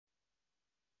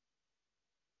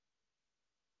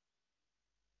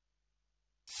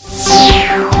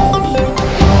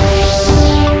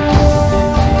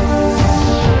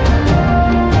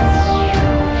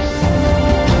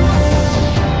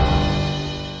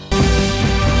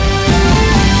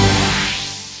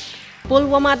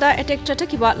पुलवामादा attack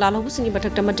चटकिबा लालौबुसिंगी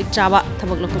मथक्ता मटिक चाबा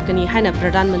थबक लखुटकनी हाइना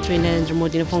प्रधानमंत्री नरेंद्र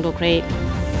मोदी ने फोंदोखरे।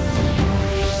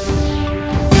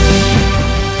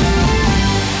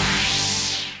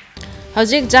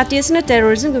 हौजिक जातीयसिना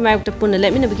terrorism की मायक्ता पुनः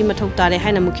लेमिनबगी मथौ तारे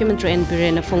हाइना मुख्यमंत्री एन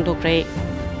बिरेन फोंदोखरे।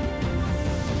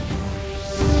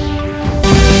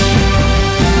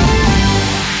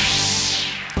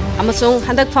 अमसों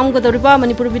हंदक फामगदौरिबा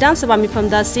मणिपुर विधानसभा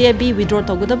मिफमदा CAB विड्रॉ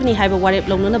तौगदबनी हाइबा वारेप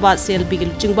लौननबा CLP की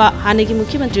लुचिंगबा हानेगी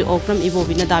मुख्यमंत्री ओक्रम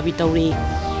इबोबिना दाबी तौरी।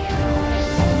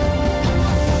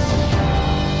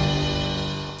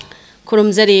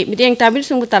 खुरुमजरी मिटेंग ताबिर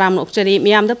सुंगु तराम ओक्चरी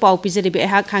मियामदा पाव पिजरी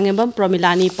बेहा खांगेबम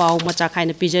प्रमिलानी पाव मचा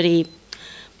खाइना पिजरी।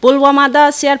 पुलवामादा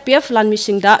CRPF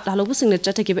लानमिसिंगदा लालौबुसिंगना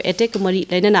चटकिबा अटैक मरी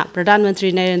लेनना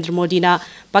प्रधानमंत्री नरेंद्र मोदीना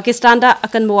पाकिस्तानदा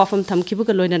अकनबा वाफम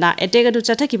थमखिबुगा लोइनना अटैक अदु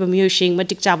चटकिबा मियोसिंग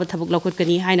मटिक चाबा थबक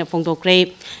लखुटकनी हाइना फोंदोखरे।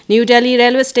 New Delhi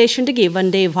railway station दगी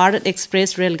Vande Bharat express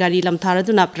रेलगाड़ी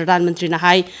लमथारदुना प्रधानमंत्री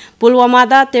हाई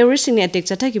पुलवामादा टेररिस्टसिंगने अटैक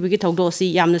चटकिबगी थौदोसी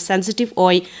यामना सेंसिटिव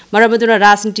ओय मरमदुना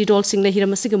राजनीति दलसिंगना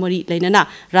हिरमसिग मरी लेनना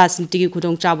राजनीतिगी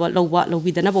खुदोंचाबा लौबा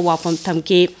लौबिदनबा वाफम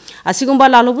थमके। असिगुंबा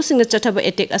लालौबुसिंगना चटबा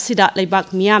अटैक असिदा लैबाक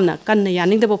मियामना कन्न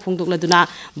यानिंगदबा फोंदोकलदुना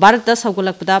भारतदा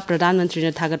सौगलकपदा प्रधानमंत्री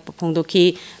ने थागत फोंदोखी।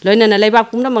 लोइनना लैबाक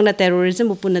पुनमंगना टेररिज्म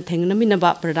पुनः थेंगनमिनबा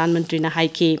प्रधानमंत्री ने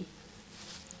हाइकी।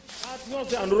 साथियों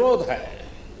से अनुरोध है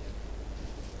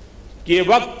कि ये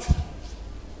वक्त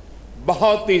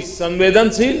बहुत ही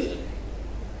संवेदनशील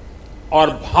और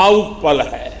भावुक पल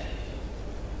है।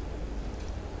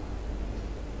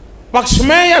 पक्ष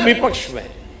में या विपक्ष में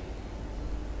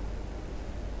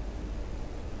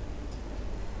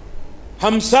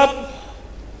हम सब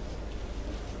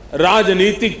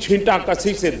राजनीतिक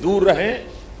छींटाकशी से दूर रहें।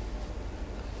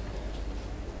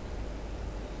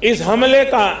 इस हमले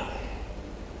का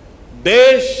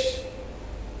देश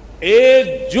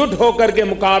एकजुट होकर के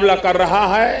मुकाबला कर रहा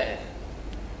है।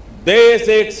 देश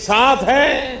एक साथ है,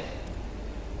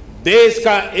 देश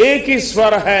का एक ही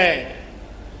स्वर है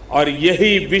और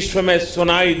यही विश्व में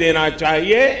सुनाई देना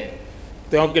चाहिए,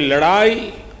 क्योंकि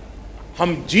लड़ाई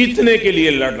हम जीतने के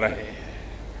लिए लड़ रहे हैं।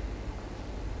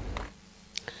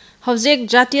 हौजिक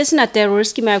जातीयसिना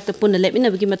टेररिस्ट की मायक्ता पुनः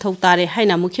लेमिनबगी मथौ तारे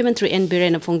हाइना मुख्यमंत्री एन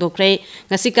बिरेन फोंदोखरे।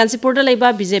 ngasi कांचीपुरदा लेबा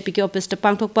BJP की ऑफिस ता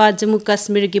पांगथोकपा जम्मू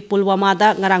कश्मीर की पुलवामादा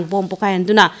ngarang बॉम्ब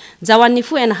पोखायनदुना जवान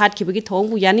निफु एन हाटखिबगी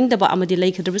थोंगबु यानिंगदबा अमदि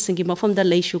लैखदबसिंगी मफमदा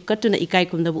लैसु कटुना इकाई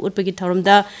कुमदबु उटपगी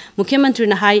थौरमदा मुख्यमंत्री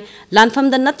ना हाई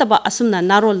लानफमदा नत्तबा असुमना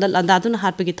नारोलदा लंदादुना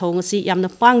हाटपगी थोंगसी यामना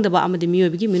पांगदबा अमदि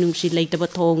मियोबगी मिनुंगसी लैतबा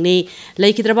थोंगने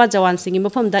लैखिद्रबा जवानसिंगी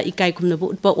मफमदा इकाई कुमदबु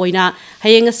उटपा ओइना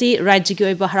हयेंगसी राज्यकी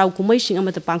ओइबा हराव कुमैसिंग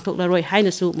अमदा पांगथोक लरोय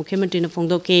हाइनसु मुख्यमंत्री ने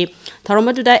फोंदोके।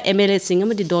 थौरमदुदा MLA सिंह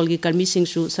अमदि दलगी कर्मी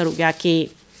सिंहसु सरुक याके।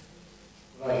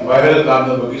 वायरल काम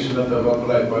बगी सुनतबा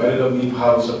प्लाई वायरल मी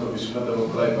भाव सब बगी सुनतबा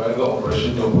प्लाई वायरल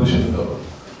ऑपरेशन तब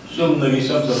सुम नगी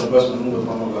सम सब बस मनु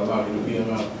फमगा मा लुबी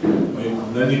मा मय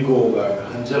ननी को गा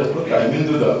हंजर प्रो टाइमिंग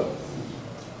दुदा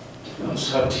हम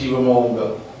साथी व मोगा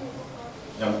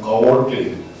हम कवर्डली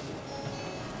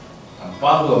हम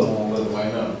पागो मोगा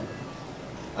माइना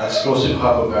एक्सप्लोसिव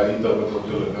हाफ गाड़ी तब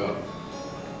तो लगा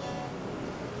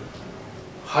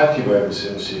हाथ की बात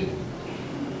से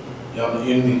याम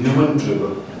इन ह्यूमन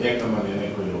ट्रिबल एक नंबर ने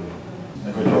कोई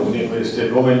लोग ने कोई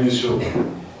स्टेट गवर्नमेंट की शो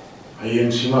हाइएं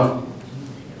सीमा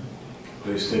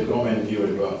कोई स्टेट गवर्नमेंट की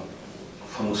वजह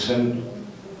फंक्शन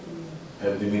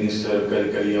है द मिनिस्टर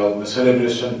करी आउट में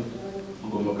सेलिब्रेशन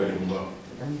गुम करेंगे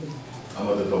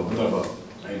हमारे तो बुनाबा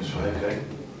आई सुहाई करें।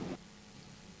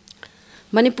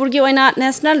 मणिपुर की ओइना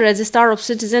national register of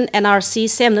citizen NRC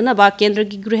सेमनबा केंद्र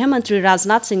की गृह मंत्री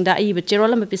राजनाथ सिंह दा अइब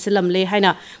चेरोलम पिसलमले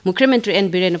हाइना मुख्यमंत्री एन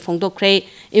बिरेन फोंदोखरे।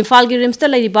 इम्फाल की रिम्स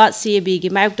लैरिबा CAB की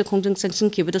मायक्ता खोंजंग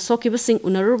संगसिंखिबदा सोखिबसिंग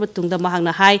उनरुब तुंगदा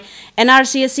महांगना हाई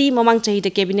NRC असि ममांग चाहिदा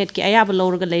कैबिनेट की अयाब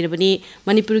लौरगा लैरबनी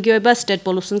मणिपुर की ओइबा स्टेट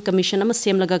पोल्यूशन कमीशन अमा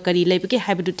सेमलगा करी लैबके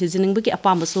हाइबदु थिजिनिंगबकी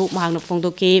अपामबसु महांगना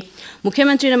फोंदोके।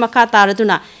 मुख्यमंत्री ने मखा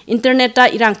तारदुना इंटरनेट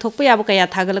ता इरांग थोकपा याब कया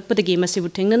थागलकपदगी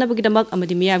मसिबु थेंगनबगीदमक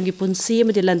अमदि मियामगी पुंसी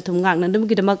लंथुम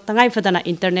तंगाई फदना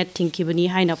इंटरनेट थिंखिबनी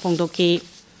हाइना फोंदोके।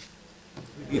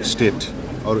 स्टेट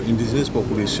और इंडिजिनस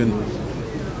पॉपुलेशन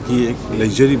की एक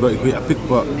लेजरीबा कोई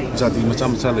अपिकपा जाति मचा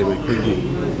मचा लेबा कोई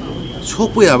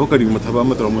सोपो याबा करी मथबा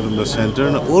मतरमदुम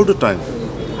सेंटर ना ऑल द टाइम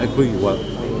कोई वा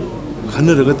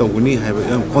खनरगा तौगनी हाइबा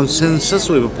याम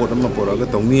कंसेंसस ओइबा पोट अमा पोरागा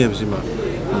तौनी हाइबसिमा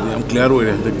याम क्लियर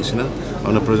ओइरे हंदगिसिना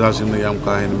अन प्रजासिंगना याम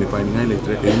का हेन मी पाइनिंगाय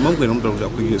लेत्रे एमम केनम तौजा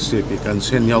अखोगी स्टेट की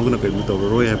कंसेंट यावगना करी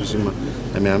तौरोय हाइबसिमा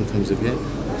ma'am थमजगे।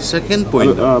 Second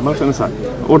point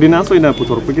ordinance ओइना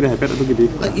पुथोरपगी हाइपेट अदुगिदि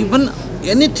even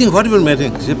anything whatever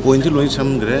matter से पॉइंट लोइ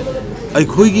समग्रे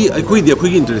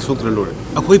अखोगी इंटरेस्ट होत्र लोरे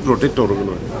अखोई प्रोटेक्ट तौरग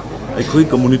लोरे अखोई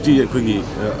कम्युनिटी अखोई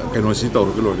कनोसी तौर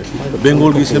लोरे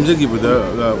बेंगोल की सेमजगिबदा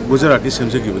गुजरात की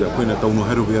सेमजगिबदा अखोइना तौनो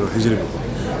हारुबे यारो हेजरिबो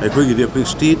अखोई गिदि अखोई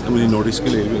स्टेट अमनि नॉर्थ ईस्ट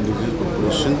के लेबे indigenous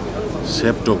population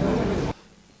safe top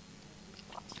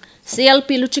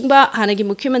CLP Luchingba Hanagi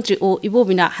Mukhyamantri O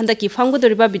Ibobina Handaki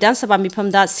Famgodoriba Vidhan Sabha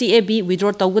Mifamda CAB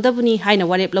withdraw Tawgadabani Haina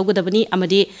Warep Logadabani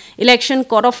Amadi Election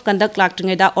Code of Conduct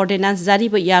Laktingeda Ordinance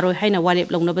Zariba Yaro Haina Warep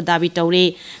Longnaba Dabi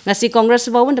Taure Ngasi Congress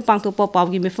Bawan the Pangtopo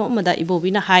Pawgi Mifamada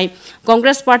Ibobina Hai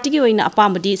Congress Party ki oina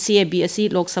apamadi CAB asi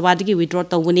Lok Sabha digi withdraw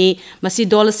tawuni masi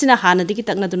dolasina hanadigi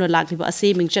taknaduna lakliba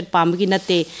asi mingchat pambagi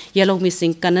natte yellow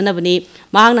missing kananabani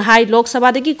mahangna hai Lok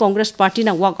Sabha digi Congress Party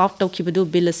na walk out tawkibadu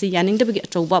bill asi yaningdabagi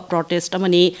achouba protest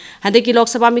amani handaki Lok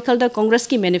Sabha mikalda Congress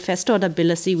ki manifesto da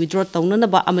bill asi withdraw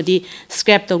tawnanaba amadi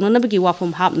scrap tawnanabagi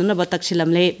wafum hapnanaba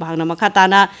taksilamle bahangna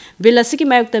makhatana bill asi ki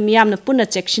mayukta miyamna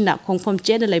punna chekshina khongphom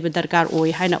chena leiba darkar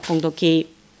oi haina phongdoki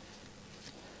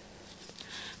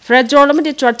Fred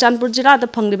Jorlamadi Churchanpur Jila the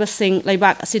Pangliba Singh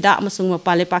Laibak Asida Amasung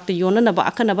Pale Pak the Yonanaba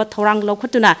Akanaba Torang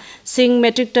Lokotuna Sing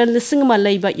metric ton Lissingama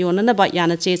Laiba Yonanaba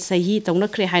Yanache Sahi Tona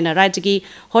Kre Haina Rajagi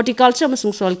Horticulture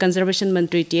Masung Soil Conservation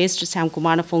Mantri T.S. Sam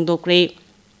Kumana Fongdo Kre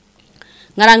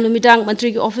Ngarang Numidang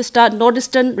Mantri Office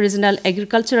Northeastern Regional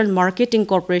Agricultural Marketing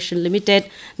Corporation Limited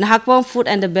Nahakpam Food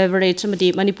and the Beverage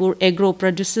Samadi Manipur Agro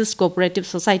Producers Cooperative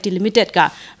Society Limited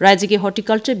ka Rajagi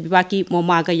Horticulture Bibaki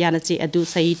Momaga Yanache Adu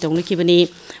Sahi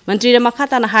Tonglakibani Mantri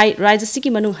Makata Nahai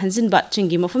Rajasiki Manu Hansinba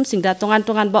Chingi Mafum Singda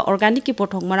Tongan ba Organic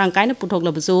Potok Marang Kaina Putok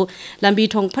Labuzo Lambi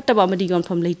Tong Pataba Madigam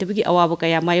from Latabigi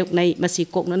Awabakaya Mayok Nai Masi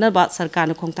Koknaba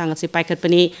Sarkana Kongtanga Sipakat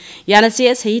Pani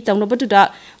Yanache Sahi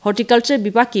Tonglabatuda Horticulture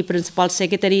Bibaki Principal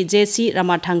Secretary J.C.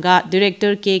 Ramathanga,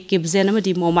 Director K.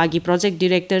 Kibzenamadi Momagi, Project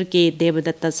Director K.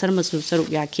 Devadatta Sarmasu Sarup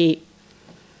Yaki.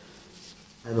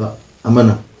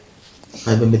 Amana, I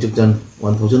have a metric ton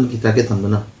 1,000 Kitaka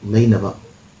Tamana, Mainaba,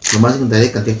 Namasing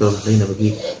direct contact of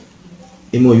Lainabagi,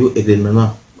 MOU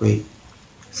agreement,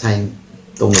 sign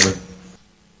Tongaman.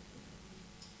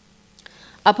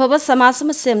 Apaba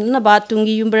Samasama Semnaba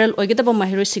Tungi Umbrel Ogetaba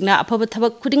Mahiru Signa, Apaba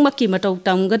Tabak Kudimaki Mato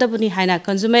Tangadabuni Haina,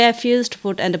 Consumer Affairs,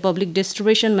 Food and the Public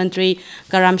Distribution Mantri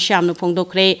Karam Shamnu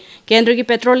Pongdokre, Kendrigi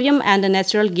Petroleum and the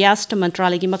Natural Gas to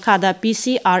Mantralagi Makada,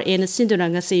 PCRA and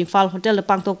Sindunangasi, Infal Hotel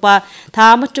Pangtokpa,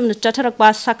 Tamatum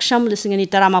Chatarakpa, Saksham, listening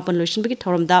Tarama Pollution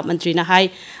Bigitorum da Mantrina Hai,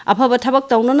 Apaba Tabak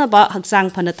Taunaba, Haksang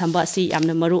Panatamba, Si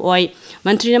Amna Maru Oi,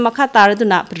 Mantrina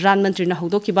Makataraduna, Pran Mantrina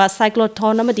Hodokiba,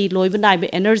 Cyclotonamadi, Loibanai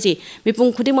Energy,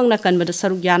 Mipung Kudimang na kanbada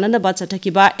saruk yana na ba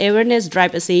chatakiba awareness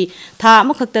drive asi tha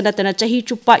amakakta natana chahi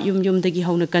chupa yum dagi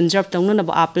hauna conserve tawna na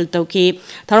ba appeal tawki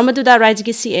tharamatu da raj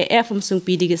gi CAF amsung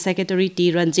PD gi secretary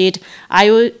T Ranjit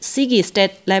IOC gi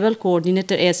state level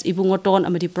coordinator S Ibungoton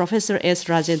amadi Professor S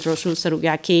Rajendra su saruk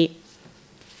yaki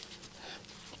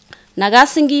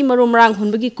Nagasingi Marumrang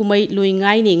Hunbagi Kumai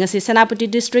Luingai ni ngasi Senapati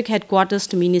District Headquarters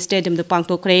to Mini Stadium the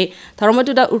Pangtokre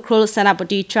Tharamatu da Urkrol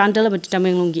Senapati Chandala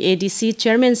Matamenglungi ADC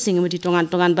Chairman Singh Mati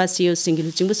Tongan ba CEO Singh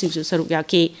Luchingbu Singsu Saruk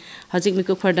Yaki Hazik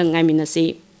Miku Phardang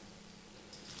Ngaiminasi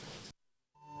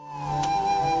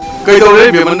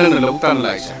Kaidore Bimandan Lautan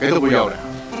Laisa Kaido Yaura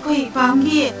Koi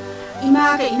Pamgi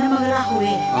Ima ka Inamagara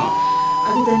Hove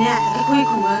Adudane Koi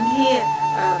Kumangi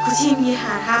Kuchimi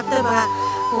Habdaba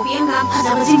Obianga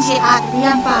Pazabazimsi at the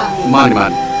Yampa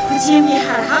Man Kuchimi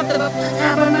Habdaba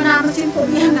Pazabanamazim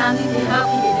Obianga the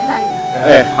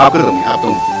Happy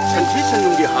Happen Santrisan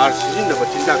Lungi Har Sizin the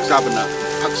Batindak Sabana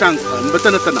Haksang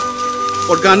Batanatana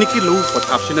Organic Lu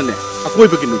Patapsinane Akoi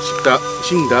Begin Sita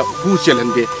Singda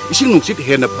Huzelande Ising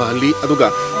Hena Pali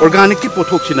Aduga Organic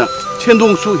Potoxina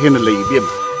Chendong Su Hena Labium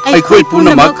Akoi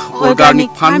Punamak Organic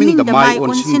Farming the Mai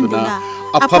on Sinduna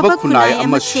Apaba Kunai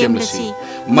Ama Shamlesi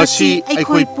Masi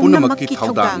Akoi Punamaki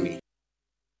Taudani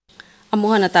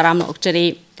Amuhana Taram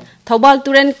Okchari Thobal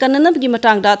Turen Kananabgi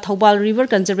Matangda Thobal River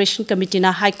Conservation Committee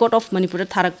na High Court of Manipur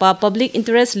Tharakpa Public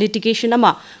Interest Litigation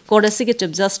ama Kodasiki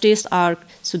Chief Justice R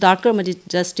Sudarkar Madi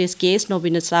Justice Case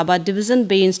Nobina Saba Division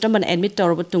Bench Taman admit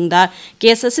Torbatungda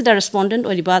Case Asida Respondent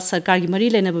Oliba Sarkar Mari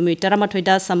Lenabami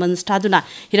Taramatwida Summons Taduna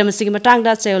Hiramasigi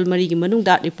Matangda Sayol Mari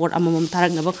Manungda report amamam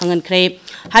Tarak Nabakangan Kre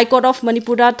High Court of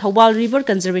Manipur Thobal River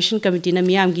Conservation Committee na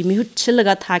Miamgi Mihut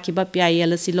Chilaga Thakiba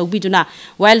PILC Lobiduna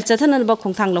while Chatanaba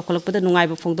Kongtang Lokalapata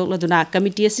Nungaiba Fongdok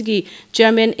Committee Sigi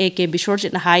Chairman A.K.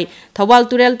 Bishorjit Nahai, Thawal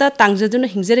Turelta, Tangzaduna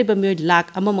Hingzeri Bamud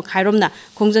Lak, Amam Kairomna,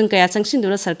 Kongzan Kaya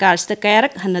Sangsindura Sarkar,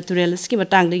 Stakarak, Hana Turel Schema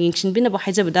Tang, the Yingshin Binaba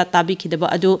Hajabada, Tabi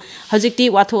Kidaba Adu, Hazikti,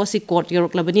 Watosi Court,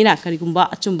 Yorok Labanina, Karigumba,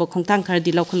 Achumba Kongtang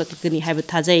Kardi, local Kani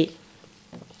Habitaze.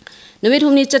 Numit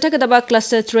humni chathakadaba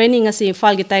cluster training asi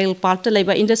Imphal gi Tile Park ta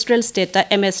leiba industrial state ta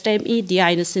MSTME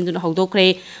DI na sindun hogdokre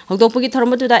hogdokpugi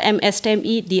thormatu da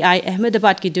MSTME DI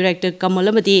Ahmedabad ki director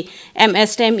Kamalamadi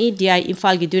MSTME DI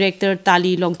Imphal gi director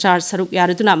Tali Longchar saruk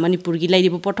yaraduna Manipur gi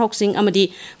leidibu pothok sing amadi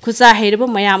khusa heiraba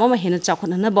mayam ama hena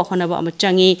chakhonana ba honaba ama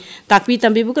changi takpi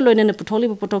tambibu ka loina na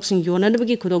putholibu pothok sing yona na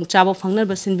bagi khudong chaba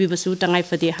phangna ba sinbi basu tangai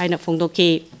fadi haina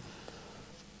phongdoke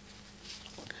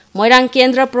Moirang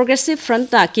Kendra Progressive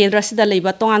Front na Kendra sida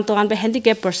leiba tongan ba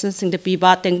handicap persons sing de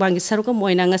piba tengbang gi saruka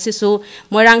moinang asisu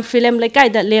Moirang film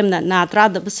lekai da lemna na tra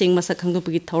da sing masa khangdu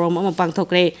pagi thorom ama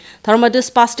pangthokre Thormadu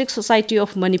Spastic Society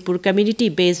of Manipur Community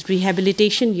Based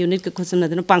Rehabilitation Unit ka khosam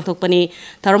na pangthokpani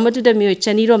Thormadu da mioi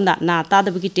chanirom na ta da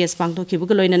bagi test pangthokhi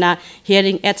bu loina na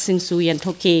hearing at sing su yan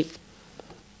thokhi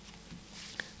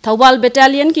Thawal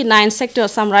Battalion ki 9 sector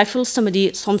Assam Rifles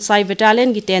samadi Somsai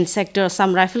Battalion ki 10 sector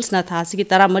Assam Rifles na thasi ki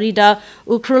tara marida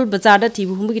Ukhrul Bazar da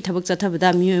thibu humbu ki thabak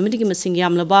chathabada miyo amadi ki masing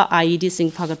yamlaba IED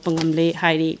sing phagat pangamle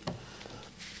hairi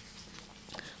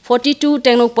 42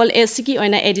 Tengnopal SC ki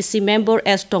oina ADC member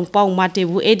S Tongpau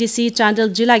Matebu ADC Chandal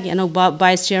Jila ki anokba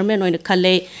vice chairman oina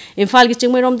khalle Imphal ki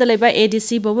chingmairom da leiba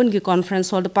ADC Bhavan ki conference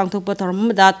hall da pangthokpa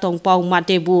thormada Tongpau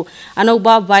Matebu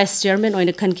anokba vice chairman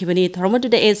oina khankhibani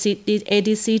thormadu da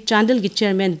ADC Chandal ki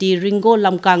chairman D Ringo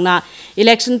Lamkang na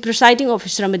election presiding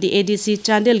officer amadi ADC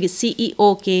Chandal ki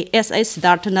CEO ke SI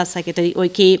Siddharthana secretary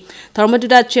oiki thormadu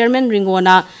da chairman Ringo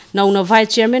na nauna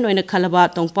vice chairman oina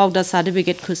khalaba Tongpau da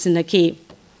certificate khusinaki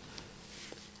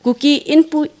Kuki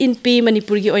inpi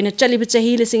Manipur gi oina chaliba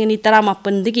chahi lisingani tarama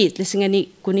pandigi lisingani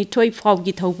kuni thoi faw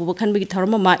gi thaupu bakhan bagi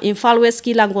tharma ma Imphal West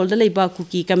ki Langol da leiba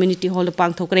Kuki community hall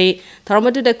pangthokre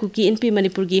tharmadu da Kuki inpi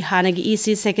Manipur gi hanagi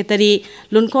EC secretary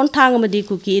Lunkon Thang amadi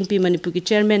Kuki inpi Manipur gi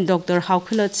chairman Dr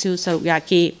Haukhalat Siu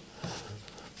Sarukyaki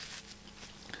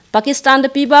Pakistan da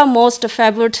piba most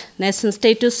favored nation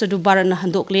status Dubaran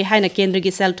handokle haina kendra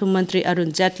gi self mantri Arun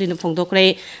Jaitley na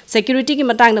phongdokre security ki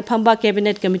matang na phamba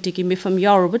cabinet committee ki mifam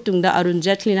yaur butungda Arun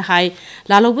Jaitley na hai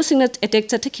lalobu singna attack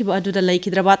chathakhiba aduda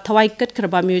laikhidraba thawai kat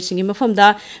khraba mi singi mafam da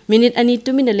minute ani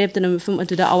 2 minute leptana mifam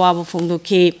aduda awaba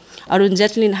phongdokhe Arun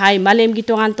Jaitley na hai malem gi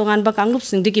tongan ba kanglup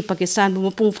singdigi Pakistan bu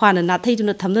mapung phana na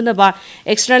thaiduna thamdana ba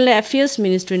external affairs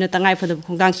ministry na tangai phada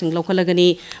khongdang sing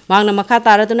lokhalagani mangna makha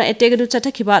taraduna attack adu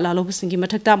chathakhiba lalobu singi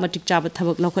mathakta matik chaba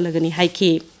thabak lokhalagani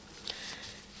haiki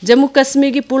Jammu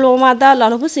Kashmir ki Pulwama da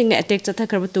lalobu singna attack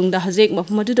chathakraba tungda hajek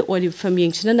mafmadu da ori fam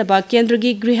yengchina ba kendra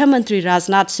gi Griha Mantri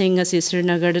Rajnath Singh asi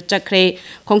Srinagar da chakre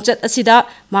khongchat asida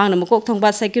mangna makok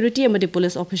thongba security amadi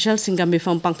police official singa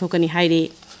mifam pangthokani hairi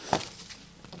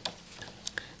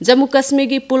Jammu Kashmir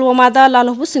ki Pulwama da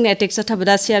lalobu singna attack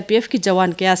chathabada CRPF ki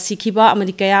jawan kaya sikhiba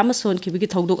amadi kaya ma son khibigi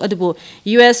thodok adubu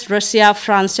US Russia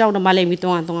France yauna malem gi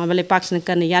tongan male paksna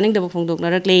kan yaning da phongdok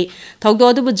narakle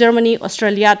thodok adubu Germany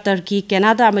Australia Turkey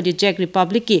Canada amadi Czech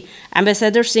Republic ki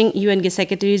ambassador sing UN ki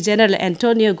secretary general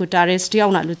Antonio Guterres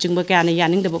yauna luchingba kaya na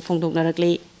yaning da phongdok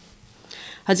narakle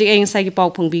haji eng sai ki pau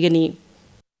phongbigani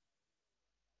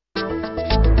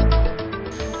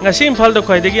ngasi Imphal da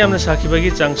khwaidagi amna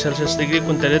sakhibagi chang Celsius degree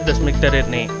 19.8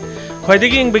 ne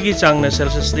khwaidagi ingbagi chang na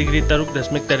Celsius degree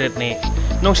 3.8 ne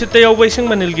nongsita yaw baising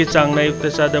manil gi chang na yukta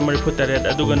chada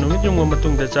 38 aduga numit yung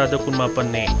matungda chada 18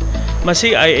 ne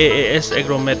masi IAAS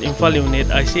Agromet Imphal unit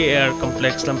ICAR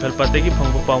complex lamphel pategi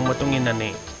phangbu paw matungin na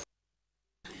ne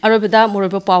arobida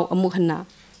moroba paw amuk hanna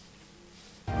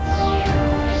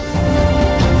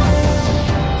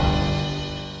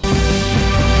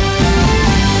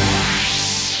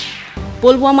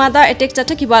Pulwama da attack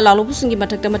chathakhiba lalobu singi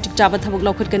mathakta matik chaba thabak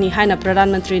lokhatkani haina Pradhan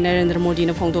Mantri Narendra Modi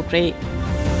na phongdokre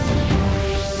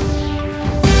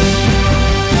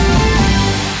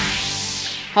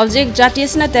Hawjek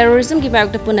Jatiesna terrorism ki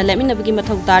bayok da puna lemina bagi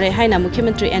mathau tare haina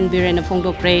Mukhyamantri N Biren na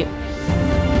phongdokre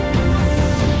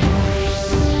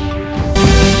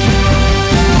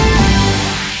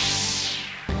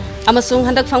Amasung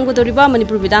handak famgudoriba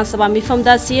Manipur Vidhan Sabha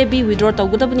mifamda CAB withdraw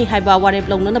tawgudabani haiba warep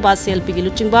launanaba CLP gi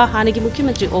luchingba hanagi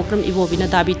Mukhyamantri Okram Ibobina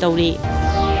dabi tawri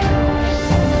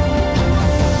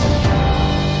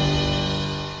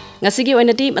ngasigi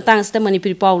oinati matang asta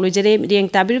Manipur Pau lojare riang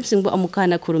tabirip singbu amukha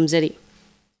na khurumjari